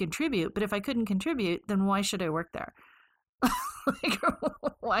stuff to contribute, but if I couldn't contribute, then why should I work there?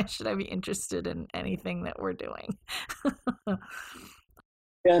 Why should I be interested in anything that we're doing?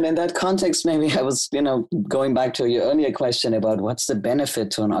 Yeah, and in that context, maybe I was, going back to your earlier question about what's the benefit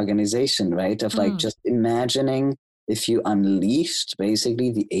to an organization, right? Of like just imagining if you unleashed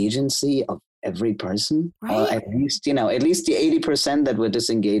basically the agency of every person, right? Or at least the 80% that were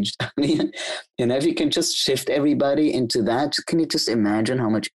disengaged. If you can just shift everybody into that, can you just imagine how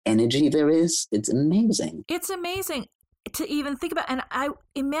much energy there is? It's amazing. It's amazing to even think about. And I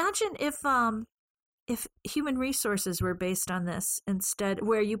imagine if human resources were based on this instead,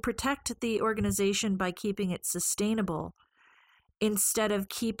 where you protect the organization by keeping it sustainable instead of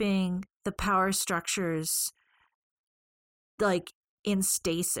keeping the power structures like in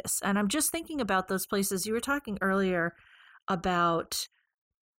stasis. And I'm just thinking about those places. You were talking earlier about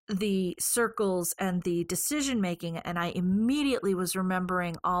the circles and the decision making, and I immediately was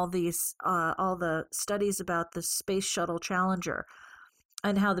remembering all the studies about the Space Shuttle Challenger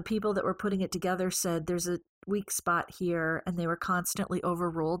and how the people that were putting it together said there's a weak spot here, and they were constantly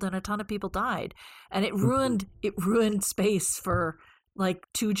overruled, and a ton of people died, and it ruined space for like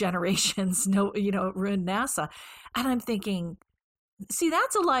 2 generations. It ruined NASA. And I'm thinking, see,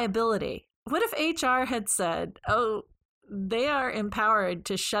 that's a liability. What if HR had said, oh, they are empowered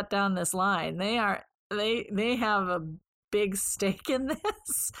to shut down this line. They have a big stake in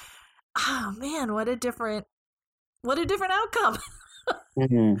this. Oh man, what a different outcome.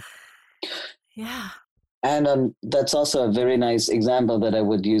 Mm-hmm. Yeah. And that's also a very nice example that I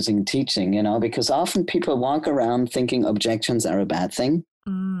would use in teaching, because often people walk around thinking objections are a bad thing,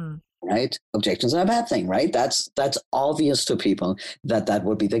 right? Objections are a bad thing, right? That's obvious to people that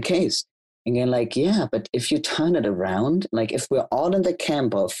would be the case. And you're like, yeah, but if you turn it around, like if we're all in the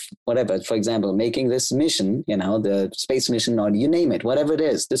camp of whatever, for example, making this mission, the space mission, or you name it, whatever it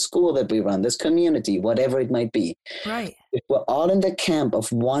is, the school that we run, this community, whatever it might be. Right. If we're all in the camp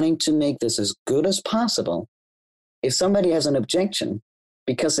of wanting to make this as good as possible, if somebody has an objection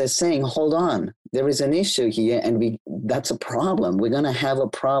because they're saying, hold on, there is an issue here and that's a problem. We're going to have a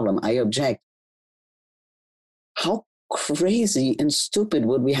problem. I object. How crazy and stupid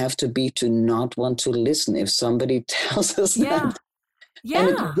would we have to be to not want to listen if somebody tells us that? Yeah.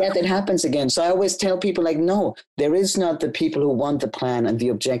 And yet it happens again. So I always tell people, like, no, there is not the people who want the plan and the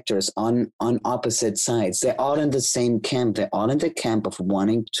objectors on opposite sides. They're all in the same camp. They're all in the camp of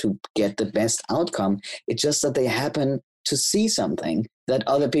wanting to get the best outcome. It's just that they happen to see something that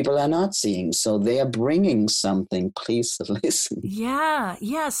other people are not seeing. So they are bringing something. Please listen.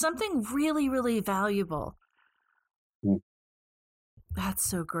 Yeah. Something really, really valuable. That's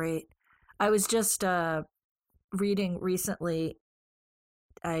so great. I was just reading recently,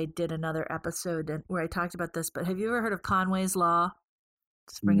 I did another episode where I talked about this, but have you ever heard of Conway's Law?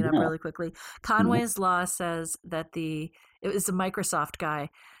 Just bring it up really quickly. Conway's Law says that it was a Microsoft guy,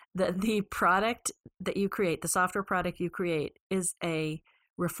 that the product that you create, the software product you create, is a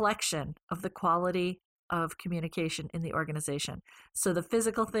reflection of the quality of communication in the organization. So the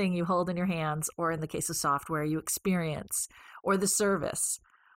physical thing you hold in your hands, or in the case of software, you experience, or the service,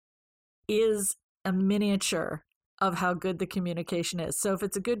 is a miniature of how good the communication is. So if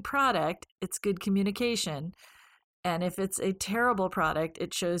it's a good product, it's good communication. And if it's a terrible product,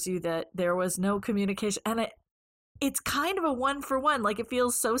 it shows you that there was no communication. And it's kind of a 1-for-1. Like, it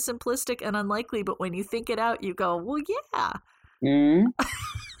feels so simplistic and unlikely, but when you think it out, you go, well, yeah.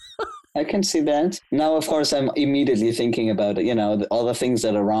 I can see that. Now, of course, I'm immediately thinking about it, all the things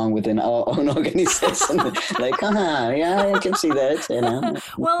that are wrong within our own organization. Like, yeah, I can see that,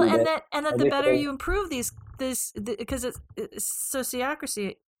 Well, and that the better you improve because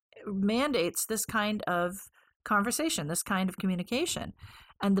sociocracy mandates this kind of conversation, this kind of communication.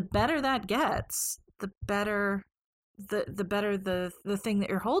 And the better that gets, the better the thing that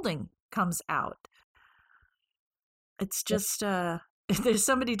you're holding comes out. It's just there's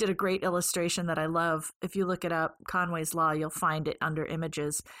somebody did a great illustration that I love. If you look it up, Conway's Law, you'll find it under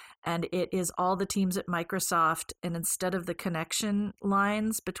images. And it is all the teams at Microsoft. And instead of the connection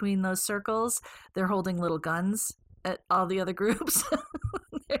lines between those circles, they're holding little guns at all the other groups.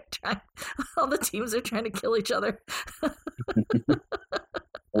 All the teams are trying to kill each other.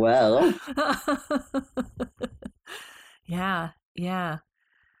 Well. Yeah.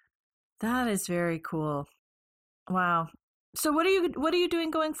 That is very cool. Wow. So what are you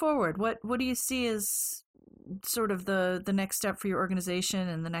doing going forward? What do you see as sort of the next step for your organization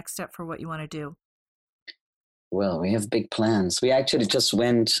and the next step for what you want to do? Well, we have big plans. We actually just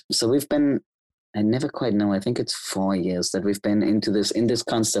went, so we've been, I never quite know, I think it's 4 years that we've been in this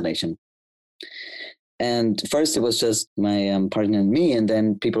constellation. And first it was just my partner and me, and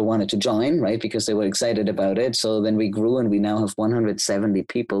then people wanted to join, right? Because they were excited about it. So then we grew, and we now have 170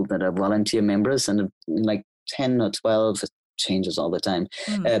 people that are volunteer members, and like 10 or 12, changes all the time,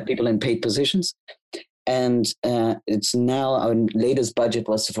 people in paid positions. And it's now, our latest budget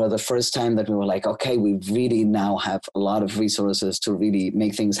was for the first time that we were like, okay, we really now have a lot of resources to really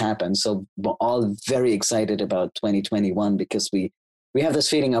make things happen. So we're all very excited about 2021 because we have this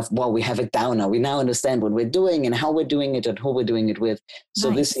feeling of, well, we have it down now. We now understand what we're doing and how we're doing it and who we're doing it with. So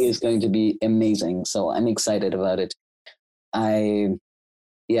Nice. This year is going to be amazing. So I'm excited about it.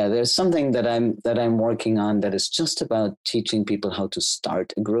 There's something that I'm working on that is just about teaching people how to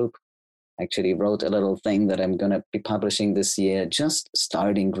start a group. Actually wrote a little thing that I'm going to be publishing this year. Just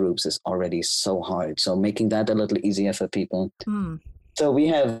starting groups is already so hard. So making that a little easier for people. So we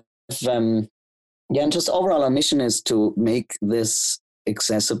have, um, yeah, and just overall, our mission is to make this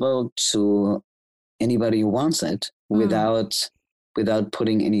accessible to anybody who wants it without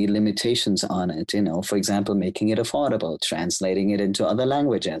putting any limitations on it. You know, for example, making it affordable, translating it into other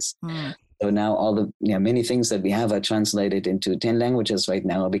languages. So now many things that we have are translated into 10 languages right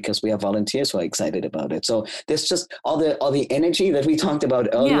now because we have volunteers who are excited about it. So there's just all the energy that we talked about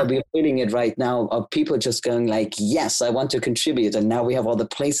earlier. Yeah. We're feeling it right now of people just going like, yes, I want to contribute. And now we have all the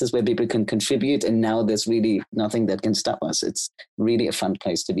places where people can contribute. And now there's really nothing that can stop us. It's really a fun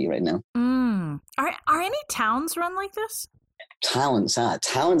place to be right now. Are any towns run like this? Towns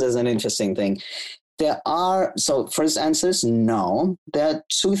is an interesting thing. So first answer is no. There are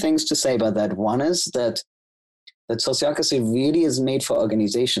two things to say about that. One is that sociocracy really is made for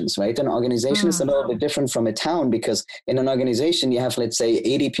organizations, right? An organization is a little bit different from a town because in an organization, you have, let's say,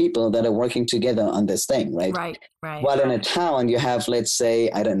 80 people that are working together on this thing, right? Right. While in a town, you have, let's say,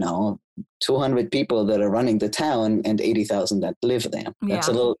 I don't know, 200 people that are running the town and 80,000 that live there.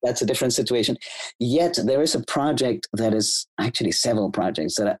 That's a different situation. Yet there is a project that is actually several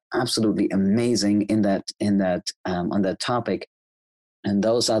projects that are absolutely amazing on that topic. And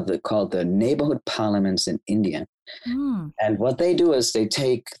those are called the neighborhood parliaments in India. And what they do is they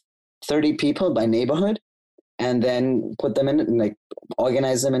take 30 people by neighborhood and then put them in, like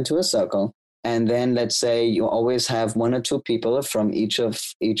organize them into a circle. And then let's say you always have one or two people from each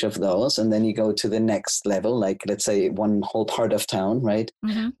of those. And then you go to the next level, like let's say one whole part of town, right?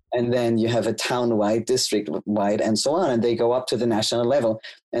 Mm-hmm. And then you have a town-wide, district-wide, and so on. And they go up to the national level.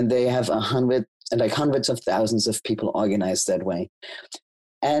 And they have hundreds of thousands of people organized that way.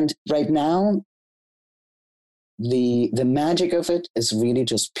 And right now, the magic of it is really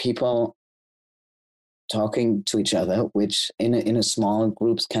just people talking to each other, which in a small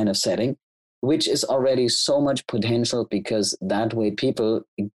groups kind of setting, which is already so much potential because that way people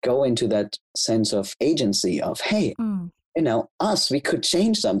go into that sense of agency of, hey, we could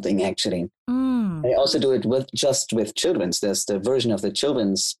change something actually. They also do it with children's. There's the version of the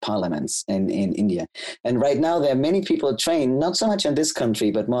children's parliaments in India. And right now there are many people trained, not so much in this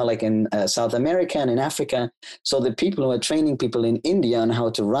country, but more like in South America and in Africa. So the people who are training people in India on how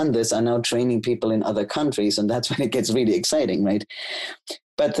to run this are now training people in other countries. And that's when it gets really exciting, right?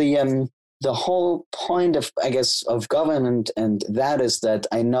 But the whole point of government, and that is that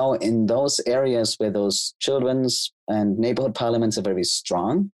I know in those areas where those children's and neighborhood parliaments are very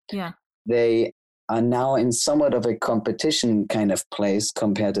strong, they are now in somewhat of a competition kind of place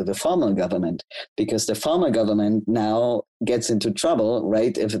compared to the formal government, because the formal government now gets into trouble,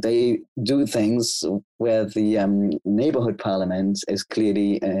 right, if they do things where the neighborhood parliament is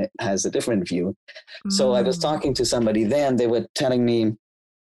clearly has a different view. So I was talking to somebody there, and they were telling me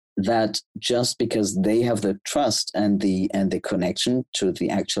that just because they have the trust and the connection to the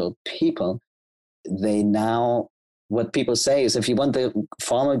actual people, they now, what people say is, if you want the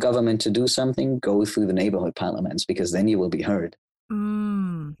formal government to do something, go through the neighborhood parliaments, because then you will be heard.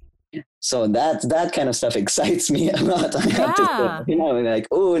 So that kind of stuff excites me a lot. I have to say, like,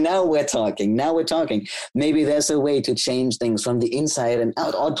 oh, now we're talking. Maybe there's a way to change things from the inside and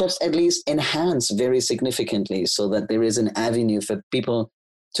out, or just at least enhance very significantly, so that there is an avenue for people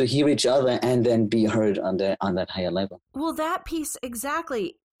to hear each other and then be heard on that higher level. Well, that piece,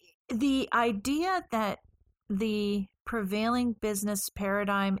 exactly. The idea that the prevailing business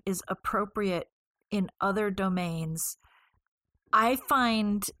paradigm is appropriate in other domains, I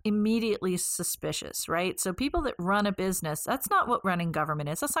find immediately suspicious, right? So people that run a business, that's not what running government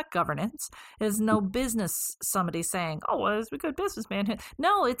is. That's not governance. There's no business, somebody saying, oh, well, it's a good businessman.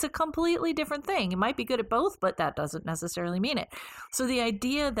 No, it's a completely different thing. It might be good at both, but that doesn't necessarily mean it. So the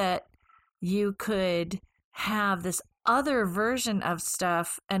idea that you could have this other version of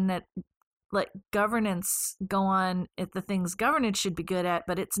stuff and that let governance go on at the things governance should be good at,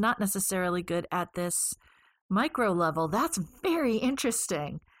 but it's not necessarily good at this micro level. That's very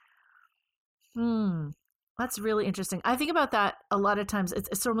interesting. That's really interesting. I think about that a lot of times.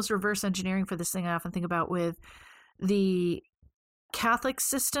 It's almost reverse engineering for this thing I often think about with the Catholic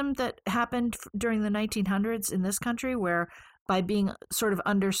system that happened during the 1900s in this country, where by being sort of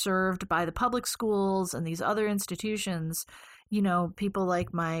underserved by the public schools and these other institutions, people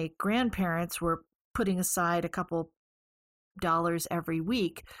like my grandparents were putting aside a couple dollars every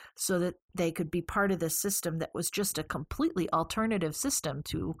week so that they could be part of this system that was just a completely alternative system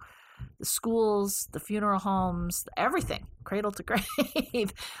to the schools, the funeral homes, everything, cradle to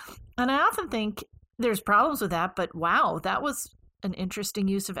grave. And I often think there's problems with that, but wow, that was an interesting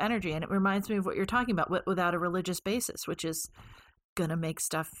use of energy. And it reminds me of what you're talking about without a religious basis, which is going to make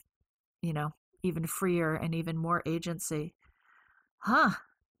stuff, even freer and even more agency. Huh.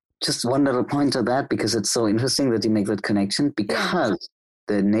 Just one little point of that, because it's so interesting that you make that connection, because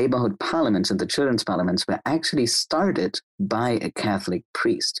the neighborhood parliaments and the children's parliaments were actually started by a Catholic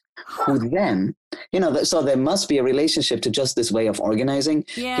priest who then, so there must be a relationship to just this way of organizing.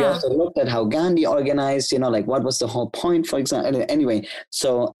 Yeah. He also looked at how Gandhi organized, like what was the whole point, for example. Anyway,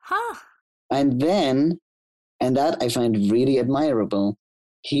 so, and that I find really admirable.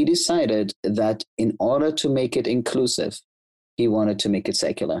 He decided that in order to make it inclusive, he wanted to make it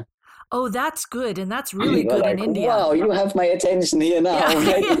secular. Oh, that's good. And that's really good in India. Wow, you have my attention here now.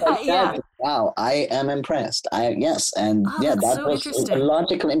 Yeah. Wow, I am impressed. That so was a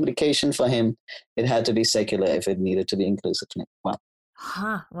logical implication for him. It had to be secular if it needed to be inclusive. Wow.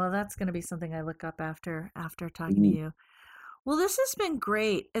 Well, that's going to be something I look up after talking to you. Well, this has been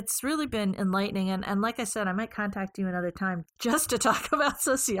great. It's really been enlightening. And like I said, I might contact you another time just to talk about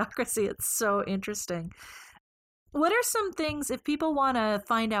sociocracy. It's so interesting. What are some things, if people want to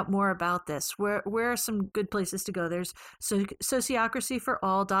find out more about this, where are some good places to go? There's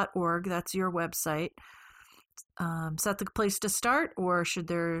sociocracyforall.org. That's your website. Is that the place to start, or should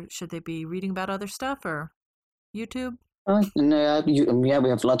they be reading about other stuff, or YouTube? We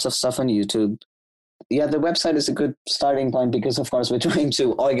have lots of stuff on YouTube. Yeah, the website is a good starting point because, of course, we're trying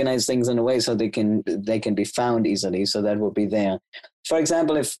to organize things in a way so they can be found easily. So that will be there. For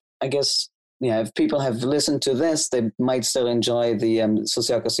example, if people have listened to this, they might still enjoy the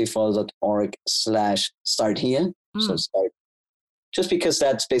sociocracyforall.org/start here. So start, just because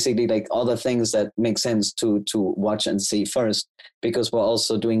that's basically like all the things that make sense to watch and see first, because we're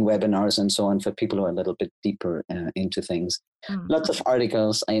also doing webinars and so on for people who are a little bit deeper into things. Lots of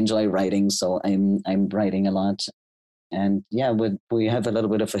articles. I enjoy writing, so I'm writing a lot. And we have a little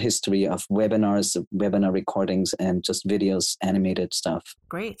bit of a history of webinars, webinar recordings, and just videos, animated stuff.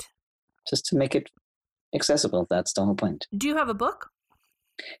 Great. Just to make it accessible. That's the whole point. Do you have a book?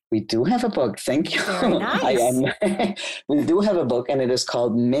 We do have a book. Thank you. Very nice. We do have a book, and it is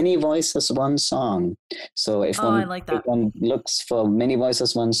called Many Voices, One Song. So if one looks for Many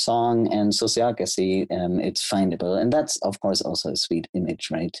Voices, One Song and sociocracy, it's findable. And that's, of course, also a sweet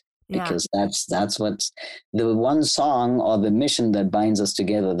image, right? Yeah. Because that's what the one song or the mission that binds us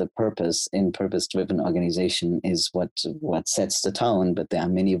together, the purpose in purpose-driven organization is what sets the tone, but there are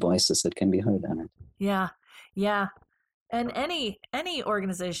many voices that can be heard on it. Yeah. Yeah. And any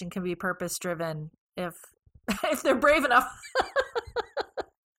organization can be purpose-driven if they're brave enough.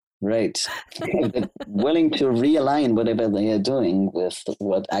 Right. If they're willing to realign whatever they are doing with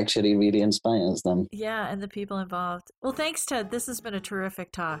what actually really inspires them. Yeah, and the people involved. Well, thanks, Ted. This has been a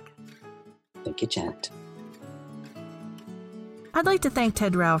terrific talk. Thank you, Janet. I'd like to thank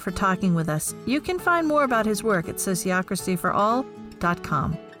Ted Rau for talking with us. You can find more about his work at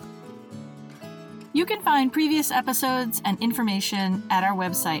sociocracyforall.com. You can find previous episodes and information at our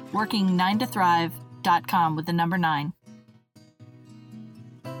website, working9tothrive.com with the number 9.